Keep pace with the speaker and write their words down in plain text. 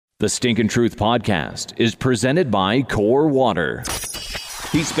The Stinkin' Truth podcast is presented by Core Water.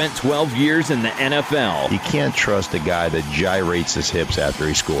 He spent 12 years in the NFL. You can't trust a guy that gyrates his hips after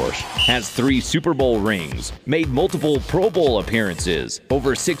he scores. Has 3 Super Bowl rings, made multiple Pro Bowl appearances,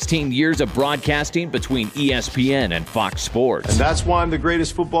 over 16 years of broadcasting between ESPN and Fox Sports. And that's why I'm the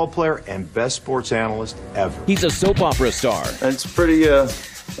greatest football player and best sports analyst ever. He's a soap opera star. That's pretty, I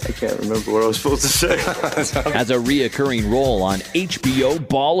can't remember what I was supposed to say. Has a reoccurring role on HBO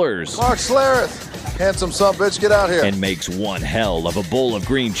Ballers. Mark Schlereth, handsome sumbitch, get out here. And makes one hell of a bowl of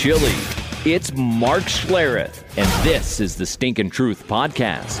green chili. It's Mark Schlereth, and this is the Stinkin' Truth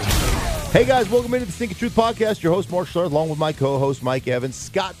podcast. Hey guys, welcome into the Stinkin' Truth podcast. Your host Mark Schlereth, along with my co-host Mike Evans,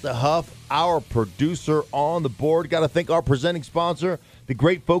 Scott the Huff, our producer on the board. Got to thank our presenting sponsor, the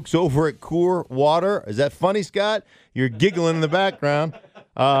great folks over at Core Water. Is that funny, Scott? You're giggling in the background.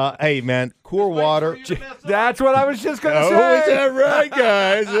 Hey, man, Core Water. That's what I was just going to say. Oh, is that right,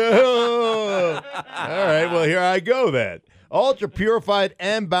 guys? Oh. All right, well, here I go then. Ultra purified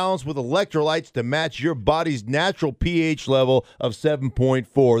and balanced with electrolytes to match your body's natural pH level of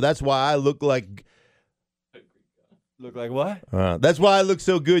 7.4. That's why I look like... Look like what? That's why I look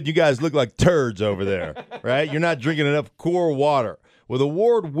so good. You guys look like turds over there, right? You're not drinking enough Core Water. With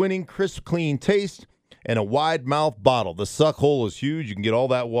award-winning crisp, clean taste and a wide mouth bottle. The suck hole is huge. You can get all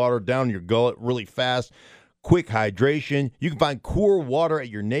that water down your gullet really fast. Quick hydration. You can find Core Water at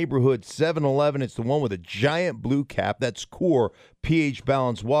your neighborhood 7-Eleven. It's the one with a giant blue cap. That's Core pH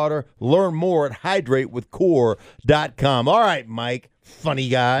balanced water. Learn more at hydratewithcore.com. All right, Mike, funny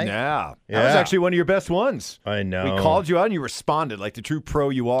guy. Yeah. That was actually one of your best ones. I know. We called you out and you responded like the true pro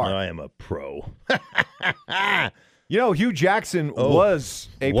you are. I am a pro. You know, Hugh Jackson was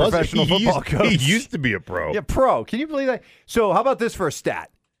a professional football coach. He used to be a pro. Yeah, pro. Can you believe that? So how about this for a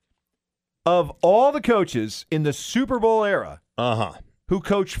stat? Of all the coaches in the Super Bowl era who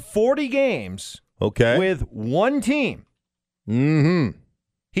coached 40 games with one team,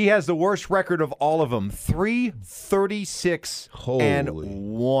 he has the worst record of all of them,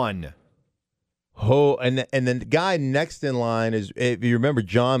 336-1. Oh, and then the guy next in line is, if you remember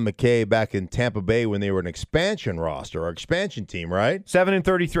John McKay back in Tampa Bay when they were an expansion roster, or expansion team, right?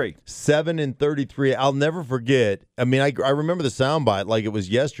 7-33. 7-33. I'll never forget. I mean, I remember the soundbite like it was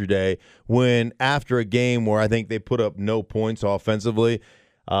yesterday when after a game where I think they put up no points offensively,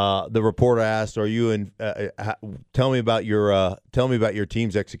 the reporter asked, "Are you in? Tell me about your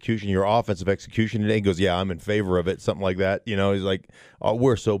team's execution, your offensive execution today." He goes, "Yeah, I'm in favor of it," something like that. You know, he's like, "Oh,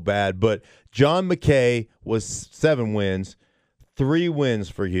 we're so bad." But John McKay was 7 wins, 3 wins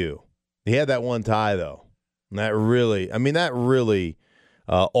for Hugh. He had that one tie though, and that really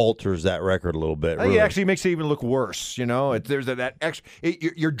alters that record a little bit. I think it actually makes it even look worse. You know, there's that extra.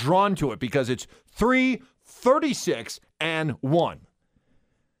 You're drawn to it because it's 336-1.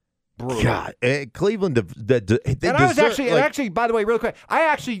 Brutal. God, Cleveland. Actually, by the way, real quick,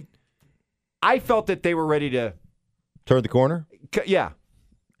 I felt that they were ready to turn the corner. Yeah.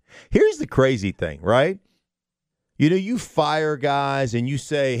 Here's the crazy thing, right? You know, you fire guys and you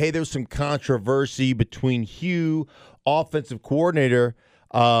say, "Hey, there's some controversy between Hugh, offensive coordinator,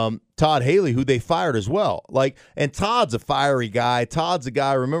 Todd Haley, who they fired as well." And Todd's a fiery guy. Todd's a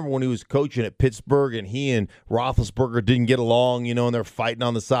guy, remember when he was coaching at Pittsburgh and he and Roethlisberger didn't get along, you know, and they're fighting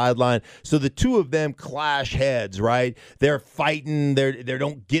on the sideline. So the two of them clash heads, right? They're fighting, they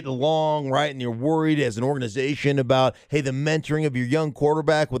don't get along, right? And you're worried as an organization about, hey, the mentoring of your young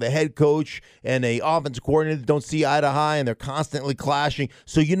quarterback with a head coach and a offensive coordinator that don't see eye to eye, and they're constantly clashing.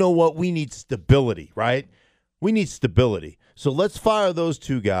 So you know what? We need stability, right? We need stability. So let's fire those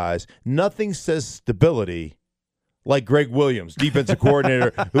two guys. Nothing says stability like Greg Williams, defensive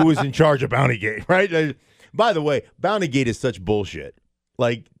coordinator, who was in charge of Bountygate, right? By the way, Bountygate is such bullshit.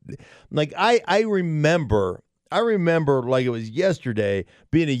 I remember like it was yesterday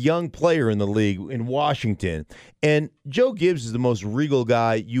being a young player in the league in Washington, and Joe Gibbs is the most regal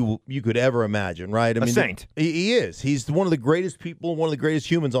guy you could ever imagine, right? I mean, saint. He is. He's one of the greatest people, one of the greatest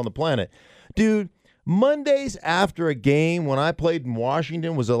humans on the planet. Dude, Mondays after a game when I played in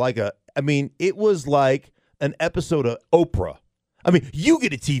Washington was it was like an episode of Oprah. I mean, you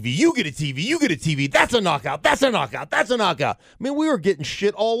get a TV, you get a TV, you get a TV. That's a knockout. That's a knockout. That's a knockout. I mean, we were getting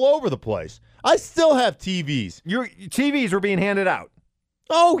shit all over the place. I still have TVs. Your TVs were being handed out.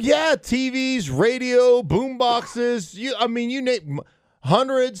 Oh, yeah, TVs, radio, boom boxes. You name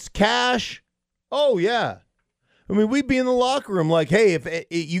hundreds, cash. Oh, yeah. I mean, we'd be in the locker room like, hey, if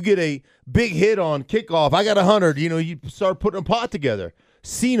you get a big hit on kickoff, I got 100. You know, you start putting a pot together.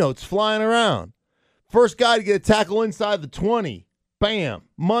 C-notes flying around. First guy to get a tackle inside the 20. Bam.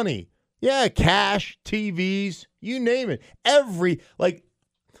 Money. Yeah, cash, TVs, you name it.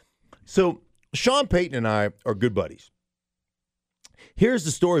 So Sean Payton and I are good buddies. Here's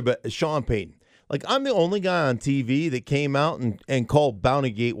the story about Sean Payton. Like, I'm the only guy on TV that came out and called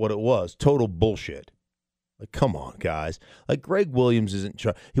Bountygate what it was. Total bullshit. Like, come on, guys. Like, Greg Williams isn't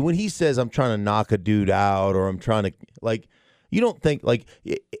trying. When he says I'm trying to knock a dude out or I'm trying to, like, you don't think, like,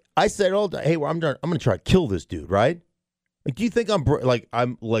 I said all day, hey, well, I'm going to try to kill this dude, right? Like, do you think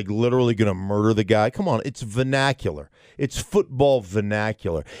I'm literally going to murder the guy? Come on, it's vernacular. It's football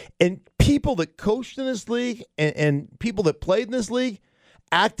vernacular. And people that coached in this league and people that played in this league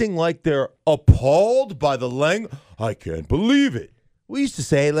acting like they're appalled by the language. I can't believe it. We used to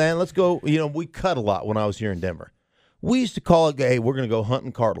say, hey, Lan, let's go. You know, we cut a lot when I was here in Denver. We used to call it, hey, we're going to go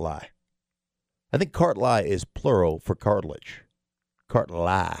hunting cartilage. I think cartilage is plural for cartilage.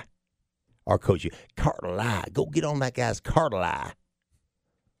 Cartilage. Our coach, cartilage. Go get on that guy's cartilage.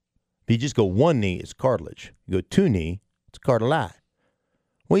 If you just go one knee, it's cartilage. You go two knee, it's cartilage.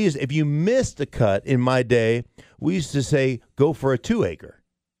 If you missed a cut in my day, we used to say, go for a 2-acre.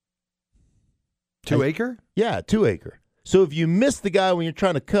 2-acre? Yeah, 2-acre. So if you miss the guy when you're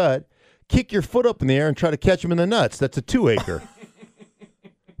trying to cut, kick your foot up in the air and try to catch him in the nuts. That's a 2-acre.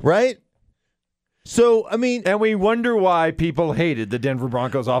 Right? So, I mean... And we wonder why people hated the Denver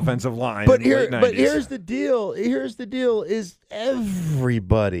Broncos offensive line but in the late 90s. But here's the deal. Here's the deal is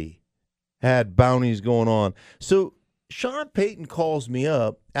everybody had bounties going on. So Sean Payton calls me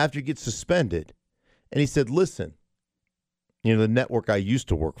up after he gets suspended, and he said, listen, you know, the network I used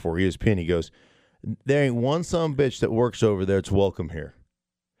to work for, ESPN, he goes, there ain't one son of a bitch that works over there that's welcome here.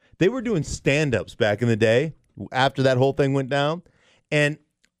 They were doing stand-ups back in the day after that whole thing went down, and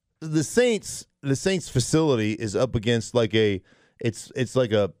the Saints facility is up against like it's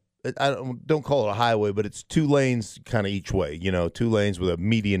like a, I don't call it a highway, but it's 2 lanes kind of each way, you know, 2 lanes with a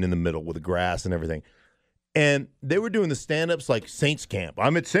median in the middle with the grass and everything. And they were doing the stand-ups like Saints camp.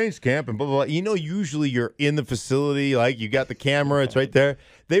 I'm at Saints camp and blah, blah, blah. You know, usually you're in the facility, like you got the camera, it's right there.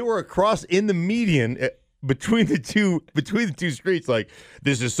 They were across in the median between the two streets, like,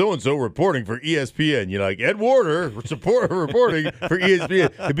 this is so-and-so reporting for ESPN. You're like, Ed Warder reporting for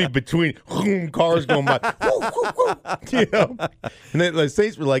ESPN. It'd be between cars going by. You know? And then the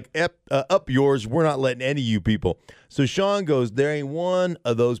Saints were like, up yours. We're not letting any of you people. So Sean goes, there ain't one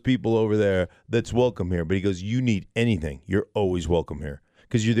of those people over there that's welcome here. But he goes, you need anything, you're always welcome here.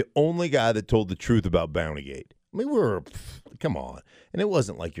 Because you're the only guy that told the truth about Bountygate. I mean, come on. And it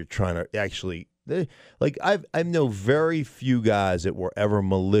wasn't like you're trying to actually... I know very few guys that were ever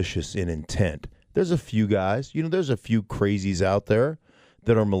malicious in intent. There's a few guys. You know, there's a few crazies out there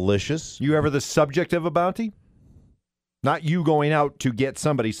that are malicious. You ever the subject of a bounty? Not you going out to get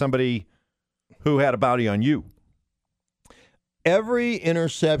somebody who had a bounty on you. Every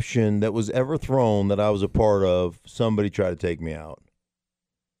interception that was ever thrown that I was a part of, somebody tried to take me out.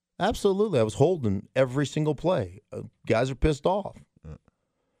 Absolutely. I was holding every single play. Guys are pissed off.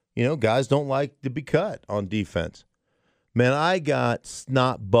 You know, guys don't like to be cut on defense. Man, I got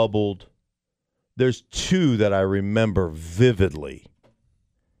snot bubbled. There's 2 that I remember vividly.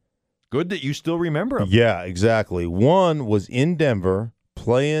 Good that you still remember them. Yeah, exactly. One was in Denver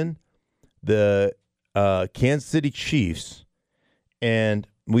playing the Kansas City Chiefs, and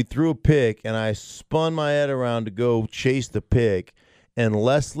we threw a pick, and I spun my head around to go chase the pick, and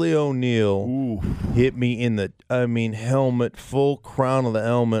Leslie O'Neal hit me in the, helmet, full crown of the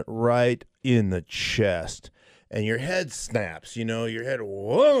helmet, right in the chest. And your head snaps, you know, your head,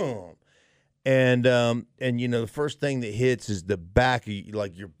 whoa. And you know, the first thing that hits is the back of,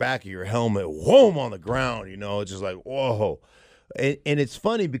 like, your back of your helmet, whoa, on the ground, you know. It's just like, whoa. And it's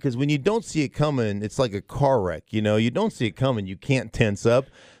funny because when you don't see it coming, it's like a car wreck, you know. You don't see it coming, you can't tense up.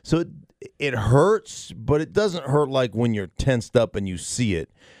 So it hurts, but it doesn't hurt like when you're tensed up and you see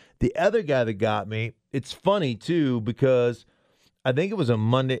it. The other guy that got me, it's funny, too, because I think it was a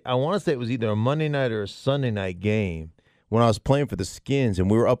Monday. I want to say it was either a Monday night or a Sunday night game when I was playing for the Skins, and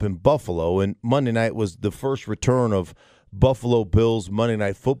we were up in Buffalo, and Monday night was the first return of Buffalo Bills Monday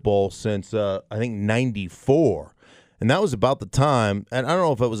Night Football since, I think, 94. And that was about the time, and I don't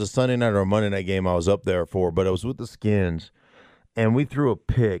know if it was a Sunday night or a Monday night game I was up there for, but I was with the Skins. And we threw a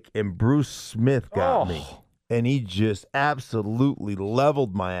pick, and Bruce Smith got me. And he just absolutely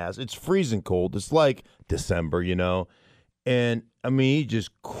leveled my ass. It's freezing cold. It's like December, you know. And, he just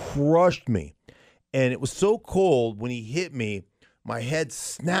crushed me. And it was so cold when he hit me, my head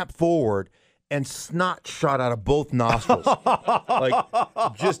snapped forward, and snot shot out of both nostrils. Like,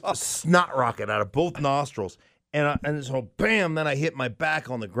 just snot rocket out of both nostrils. And so, bam, then I hit my back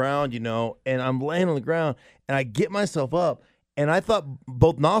on the ground, you know, and I'm laying on the ground, and I get myself up. And I thought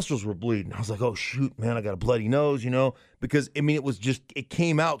both nostrils were bleeding. I was like, oh, shoot, man, I got a bloody nose, because, it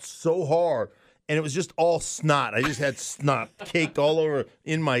came out so hard. And it was just all snot. I just had snot caked all over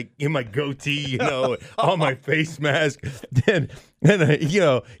in my goatee, on my face mask. And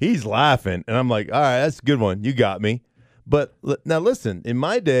he's laughing. And I'm like, all right, that's a good one. You got me. But now listen, in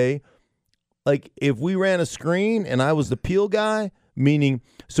my day, like if we ran a screen and I was the peel guy, meaning,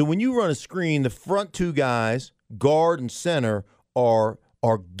 so when you run a screen, the front two guys, guard and center, are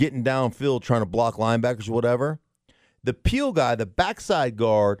getting downfield trying to block linebackers or whatever. The peel guy, the backside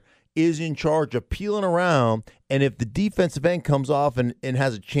guard, is in charge of peeling around, and if the defensive end comes off and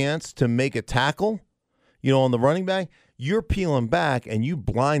has a chance to make a tackle, on the running back, you're peeling back and you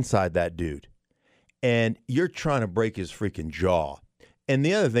blindside that dude. And you're trying to break his freaking jaw. And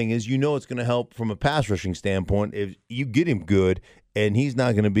the other thing is, it's going to help from a pass rushing standpoint if you get him good and he's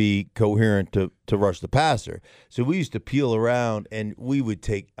not going to be coherent to rush the passer. So we used to peel around and we would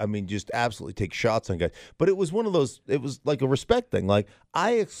just absolutely take shots on guys. But it was one of those, it was like a respect thing. Like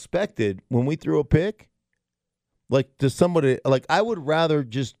I expected when we threw a pick, like to somebody, like I would rather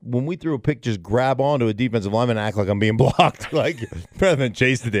just, when we threw a pick, just grab onto a defensive lineman and act like I'm being blocked, like rather than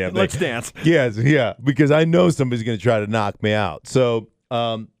chase the damn thing. Let's dance. Yes, yeah, because I know somebody's going to try to knock me out. So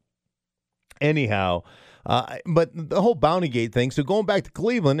anyhow, but the whole Bounty Gate thing, so going back to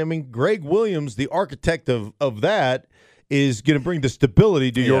Cleveland, Greg Williams, the architect of that, is going to bring the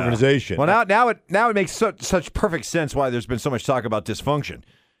stability to your organization. Well, now it makes such perfect sense why there's been so much talk about dysfunction.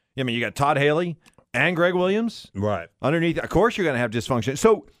 You got Todd Haley and Greg Williams. Right. Underneath, of course you're going to have dysfunction.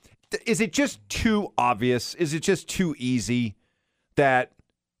 So is it just too obvious? Is it just too easy that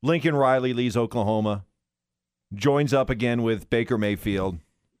Lincoln Riley leaves Oklahoma, joins up again with Baker Mayfield?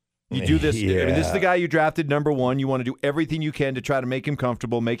 You do this. Yeah. This is the guy you drafted number one. You want to do everything you can to try to make him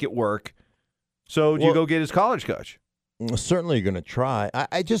comfortable, make it work. So you go get his college coach. Certainly you're going to try.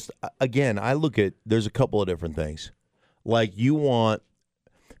 I look at, there's a couple of different things. Like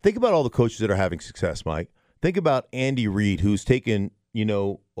think about all the coaches that are having success, Mike. Think about Andy Reid, who's taken,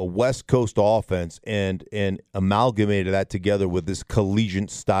 a West Coast offense and amalgamated that together with this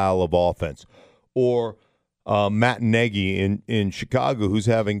collegiate style of offense. Or Matt Nagy in Chicago, who's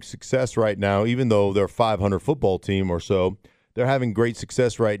having success right now, even though they're a 500 football team or so. They're having great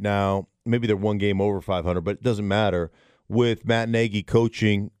success right now. Maybe they're one game over 500, but it doesn't matter. With Matt Nagy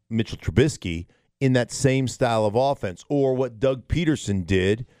coaching Mitchell Trubisky in that same style of offense, or what Doug Peterson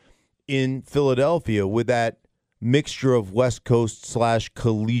did in Philadelphia with that mixture of West Coast /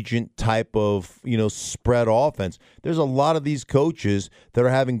 collegiate type of, spread offense. There's a lot of these coaches that are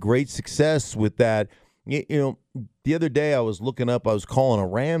having great success with that. The other day I was calling a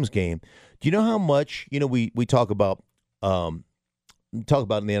Rams game. Do you know how much, we talk about in the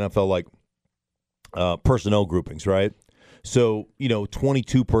NFL, like personnel groupings, right? So,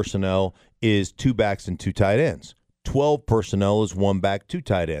 22 personnel is 2 backs and 2 tight ends. 12 personnel is 1 back, 2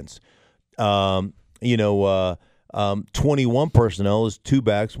 tight ends. 21 personnel is 2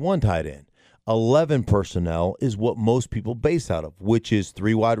 backs, 1 tight end. 11 personnel is what most people base out of, which is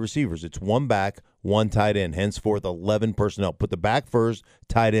 3 wide receivers. It's 1 back, 1 tight end. Henceforth, 11 personnel. Put the back first,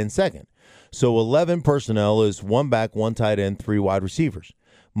 tight end second. So 11 personnel is 1 back, 1 tight end, 3 wide receivers.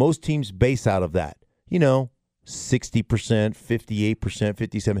 Most teams base out of that. 60%, 58%,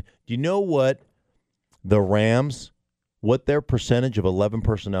 57%. Do you know what the Rams, what their percentage of 11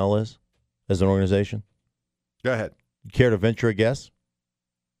 personnel is as an organization? Go ahead. You care to venture a guess?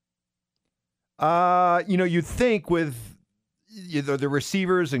 You'd think with the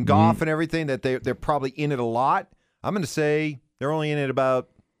receivers and Goff and everything that they're probably in it a lot. I'm going to say they're only in it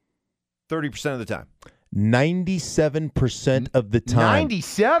about 30% of the time. 97% of the time.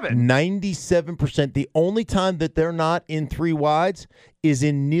 97%. The only time that they're not in 3 wides is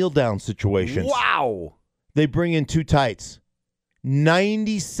in kneel down situations. Wow. They bring in 2 tights.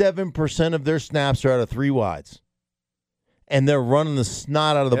 97% of their snaps are out of 3 wides. And they're running the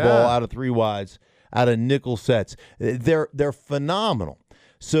snot out of the ball out of 3 wides, out of nickel sets. They're phenomenal.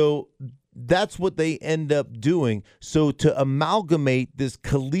 So that's what they end up doing. So to amalgamate this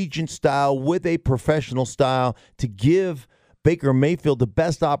collegiate style with a professional style to give Baker Mayfield the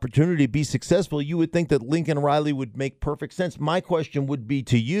best opportunity to be successful, you would think that Lincoln Riley would make perfect sense. My question would be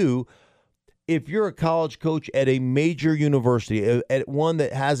to you, if you're a college coach at a major university, at one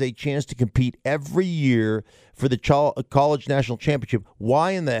that has a chance to compete every year for the college national championship,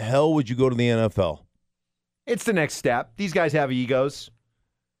 why in the hell would you go to the NFL? It's the next step. These guys have egos.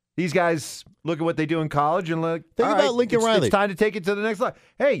 These guys look at what they do in college and look. Think about Lincoln Riley. It's time to take it to the next level.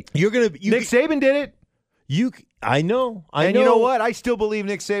 Hey, Nick Saban did it. I know. And you know what? I still believe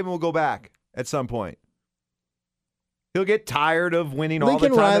Nick Saban will go back at some point. He'll get tired of winning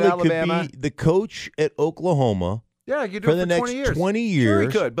Lincoln all the time Riley at Alabama. could be the coach at Oklahoma. Yeah, you do for it the for next 20 years. 20 years. Sure, he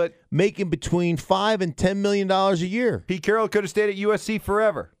could, but making between $5 and $10 million a year. Pete Carroll could have stayed at USC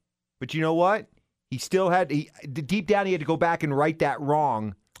forever. But you know what? He still had deep down he had to go back and right that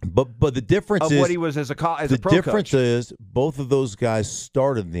wrong. But the difference of is what he was as a pro coach. The difference is both of those guys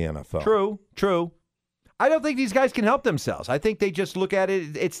started in the NFL. True. I don't think these guys can help themselves. I think they just look at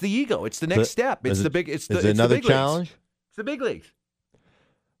it. It's the ego. It's the next step. It's the big. It's another the big challenge. Leagues. It's the big leagues.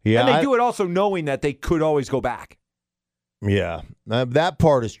 Yeah, and they do it also knowing that they could always go back. Yeah, that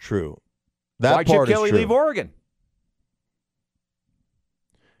part is true. Why Chip Kelly leave Oregon?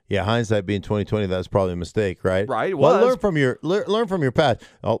 Yeah, hindsight being 2020, that's probably a mistake, right? Right. Well, learn from your past.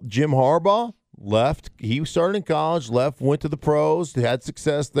 Jim Harbaugh left. He started in college, left, went to the pros, had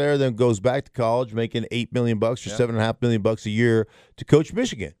success there, then goes back to college, making $8 million or $7.5 million a year to coach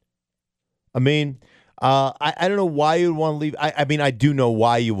Michigan. I mean, I don't know why you would want to leave. I mean, I do know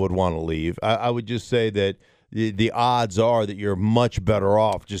why you would want to leave. I would just say that the odds are that you're much better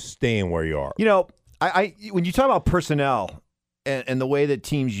off just staying where you are. You know, I when you talk about personnel and the way that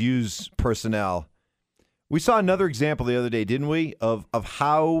teams use personnel, we saw another example the other day, didn't we, of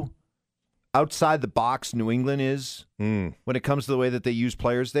how outside the box New England is when it comes to the way that they use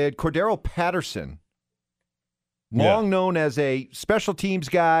players. They had Cordero Patterson, long known as a special teams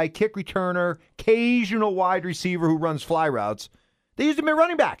guy, kick returner, occasional wide receiver who runs fly routes. They used him at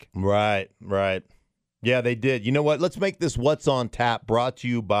running back. Right. Yeah, they did. You know what? Let's make this What's on Tap brought to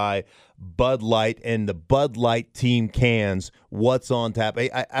you by Bud Light and the Bud Light team cans. What's on Tap?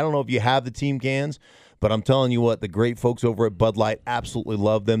 I don't know if you have the team cans, but I'm telling you what, the great folks over at Bud Light absolutely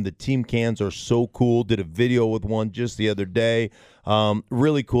love them. The team cans are so cool. Did a video with one just the other day.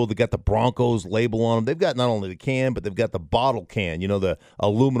 Really cool. They got the Broncos label on them. They've got not only the can, but they've got the bottle can. You know, the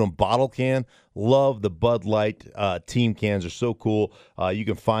aluminum bottle can. Love the Bud Light team cans. Are so cool. You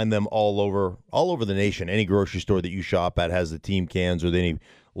can find them all over the nation. Any grocery store that you shop at has the team cans, or any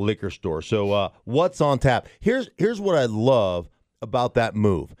liquor store. So what's on tap? Here's what I love about that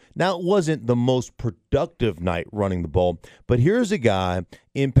move. Now, it wasn't the most productive night running the ball, but here's a guy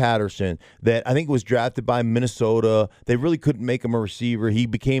in Patterson that I think was drafted by Minnesota. They really couldn't make him a receiver. He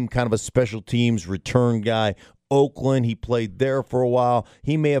became kind of a special teams return guy. Oakland, he played there for a while.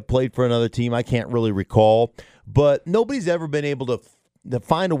 He may have played for another team. I can't really recall, but nobody's ever been able to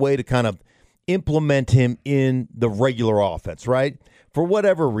find a way to kind of implement him in the regular offense, right? For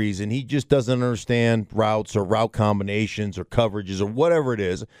whatever reason, he just doesn't understand routes or route combinations or coverages or whatever it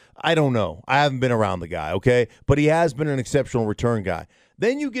is. I don't know. I haven't been around the guy, okay? But he has been an exceptional return guy.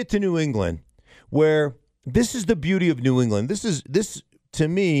 Then you get to New England, where this is the beauty of New England. To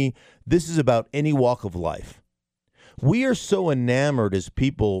me, this is about any walk of life. We are so enamored as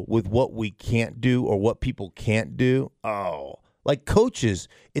people with what we can't do or what people can't do. Oh, like coaches,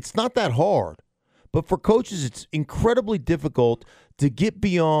 it's not that hard. But for coaches, it's incredibly difficult to get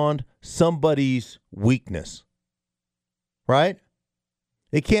beyond somebody's weakness, right?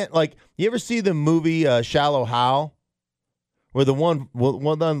 They can't, like, you ever see the movie Shallow Hal, where the one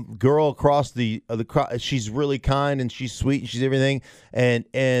girl across the she's really kind and she's sweet and she's everything,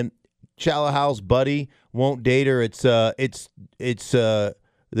 and Shallow Hal's buddy won't date her. It's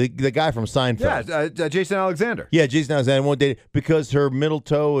the guy from Seinfeld. Yeah, Jason Alexander. Yeah, Jason Alexander won't date because her middle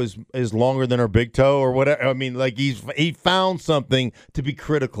toe is longer than her big toe or whatever. I mean, like he found something to be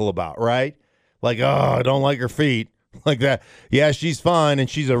critical about, right? Like, oh, I don't like her feet. Like that. Yeah, she's fine and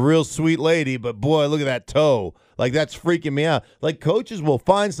she's a real sweet lady, but boy, look at that toe. Like, that's freaking me out. Like, coaches will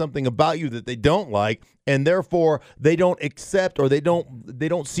find something about you that they don't like, and therefore they don't accept or they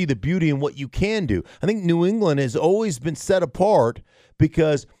don't see the beauty in what you can do. I think New England has always been set apart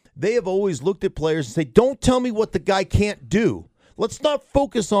because they have always looked at players and say, don't tell me what the guy can't do. Let's not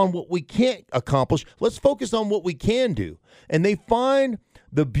focus on what we can't accomplish. Let's focus on what we can do. And they find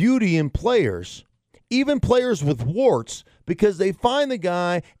the beauty in players, even players with warts, because they find the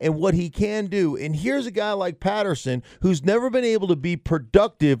guy and what he can do. And here's a guy like Patterson who's never been able to be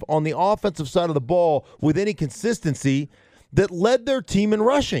productive on the offensive side of the ball with any consistency that led their team in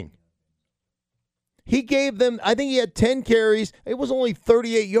rushing. He gave them, I think he had 10 carries. It was only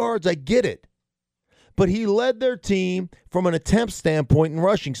 38 yards. I get it. But he led their team from an attempt standpoint in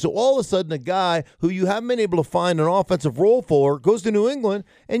rushing. So all of a sudden, a guy who you haven't been able to find an offensive role for goes to New England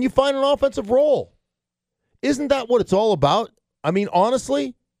and you find an offensive role. Isn't that what it's all about? I mean,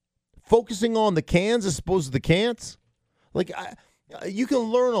 honestly, focusing on the cans as opposed to the can'ts? Like, you can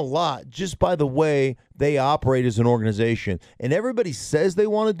learn a lot just by the way they operate as an organization. And everybody says they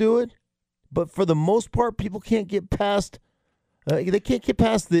want to do it, but for the most part, people can't get past They can't get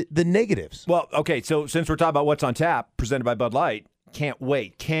past the negatives. Well, okay, so since we're talking about what's on tap, presented by Bud Light, can't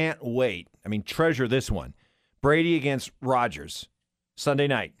wait. I mean, treasure this one. Brady against Rodgers, Sunday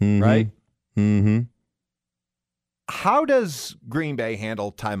night, right? Mm-hmm. How does Green Bay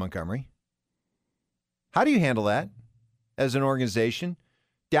handle Ty Montgomery? How do you handle that as an organization?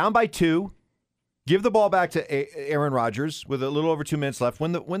 Down by 2, give the ball back to Aaron Rodgers with a little over 2 minutes left.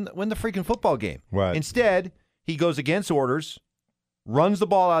 Win the freaking football game. Right. Instead, he goes against orders, runs the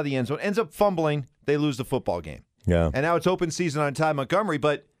ball out of the end zone, ends up fumbling. They lose the football game. Yeah. And now it's open season on Ty Montgomery.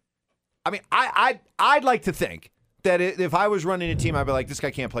 But I mean, I'd like to think that if I was running a team, I'd be like, this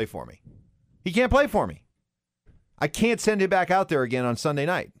guy can't play for me. He can't play for me. I can't send him back out there again on Sunday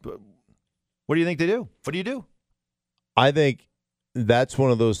night. What do you think they do? What do you do? I think that's one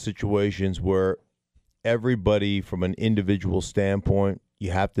of those situations where everybody, from an individual standpoint,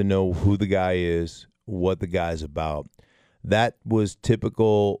 you have to know who the guy is, what the guy's about. That was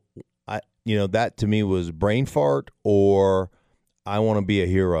typical. That to me was brain fart or I want to be a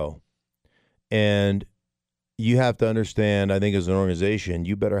hero. And you have to understand, I think as an organization,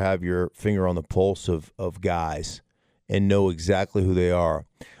 you better have your finger on the pulse of guys and know exactly who they are.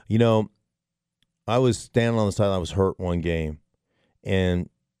 I was standing on the sideline. I was hurt one game, and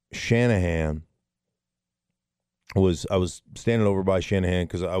Shanahan I was standing over by Shanahan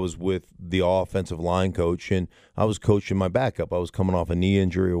because I was with the offensive line coach, and I was coaching my backup. I was coming off a knee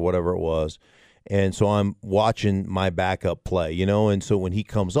injury or whatever it was, and so I'm watching my backup play, and so when he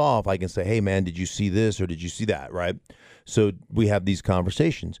comes off, I can say, hey, man, did you see this or did you see that, right? So we have these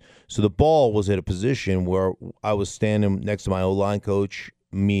conversations. So the ball was at a position where I was standing next to my O-line coach,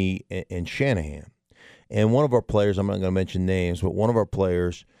 me, and Shanahan. And one of our players, I'm not going to mention names, but one of our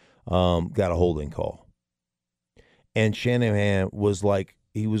players got a holding call. And Shanahan was like,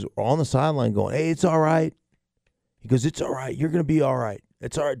 he was on the sideline going, hey, it's all right. He goes, it's all right. You're going to be all right.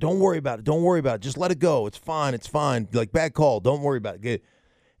 It's all right. Don't worry about it. Don't worry about it. Just let it go. It's fine. It's fine. Like, bad call. Don't worry about it. Good.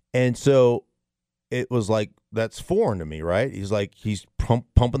 And so it was like, that's foreign to me, right? He's like, he's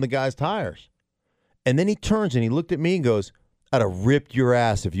pumping the guy's tires. And then he turns and he looked at me and goes, I'd have ripped your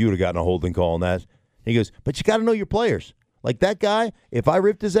ass if you would have gotten a holding call on that. He goes, but you got to know your players. Like that guy, if I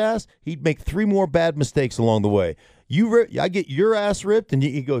ripped his ass, he'd make 3 more bad mistakes along the way. I get your ass ripped, and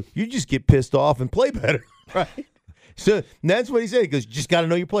he goes, you just get pissed off and play better, right? So that's what he said. He goes, you just got to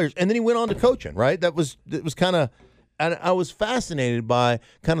know your players. And then he went on to coaching, right? It was kind of, and I was fascinated by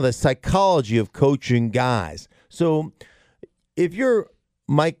kind of the psychology of coaching guys. So if you're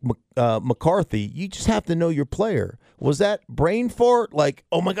Mike McCarthy, you just have to know your player. Was that brain fart? Like,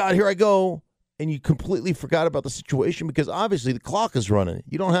 oh my God, here I go. And you completely forgot about the situation because obviously the clock is running.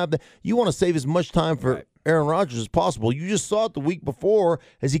 You don't have you want to save as much time for Aaron Rodgers as possible. You just saw it the week before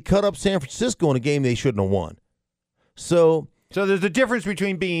as he cut up San Francisco in a game they shouldn't have won. So there's a difference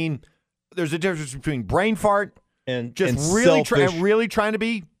between brain fart and just really trying to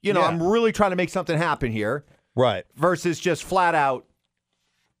be, I'm really trying to make something happen here. Right. Versus just flat out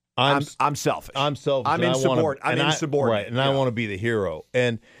I'm selfish. I'm selfish. I'm insubordinate. Right. And I want to be the hero.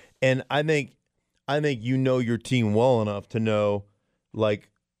 And I think your team well enough to know like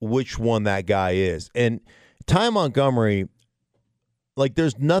which one that guy is. And Ty Montgomery, like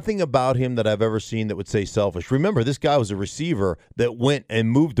there's nothing about him that I've ever seen that would say selfish. Remember, this guy was a receiver that went and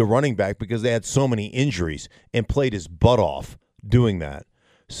moved to running back because they had so many injuries and played his butt off doing that.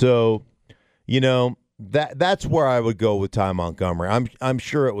 So, that's where I would go with Ty Montgomery. I'm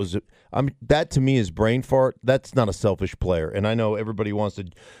sure it was that to me is brain fart. That's not a selfish player. And I know everybody wants to,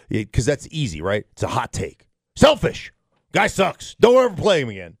 because that's easy, right? It's a hot take. Selfish. Guy sucks. Don't ever play him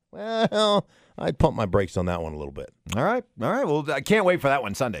again. Well, I'd pump my brakes on that one a little bit. All right. Well, I can't wait for that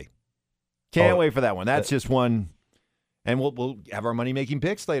one Sunday. Can't wait for that one. That's just one. And we'll have our money-making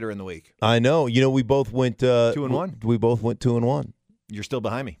picks later in the week. I know. We both went 2-1. We both went 2-1. You're still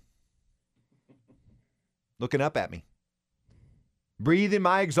behind me. Looking up at me. Breathing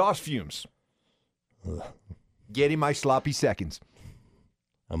my exhaust fumes. Ugh. Getting my sloppy seconds.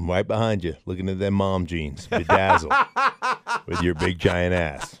 I'm right behind you, looking at them mom jeans, bedazzled with your big giant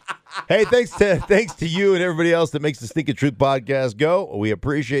ass. Hey, thanks to you and everybody else that makes the Stinking Truth podcast go. We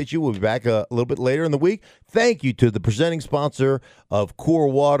appreciate you. We'll be back a little bit later in the week. Thank you to the presenting sponsor of Core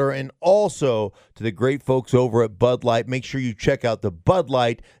Water and also to the great folks over at Bud Light. Make sure you check out the Bud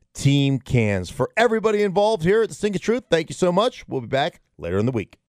Light Team Cans. For everybody involved here at the Stinking Truth, thank you so much. We'll be back later in the week.